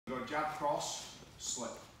go jab, cross,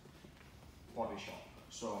 slip, body shot.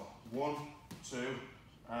 So 1, 2,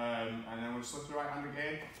 and then we'll slip the right hand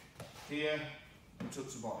again, here, and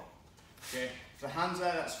touch the body. Okay, the hands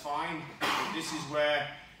there, that's fine, but this is where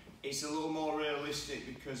it's a little more realistic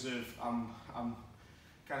because of I'm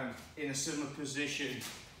kind of in a similar position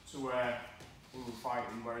to where we were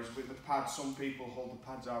fighting, whereas with the pads, some people hold the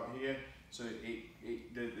pads out here, so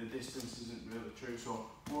the distance isn't really true. So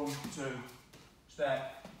 1, 2,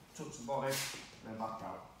 step, touch the body, and then back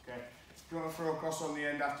out. Okay. If you want to throw across on the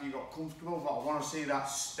end after you got comfortable, but I want to see that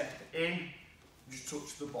step in, just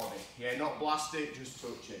touch the body. Yeah, not blast it, just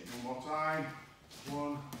touch it. One more time.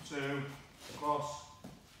 1, 2, across.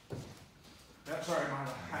 Yeah, sorry, man.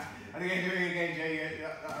 And again, doing it again, Jay. Yeah,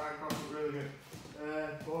 that right cross was really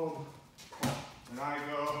good. Boom. And I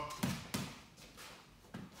go.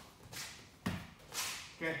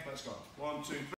 Okay, let's go. 1, 2, 3.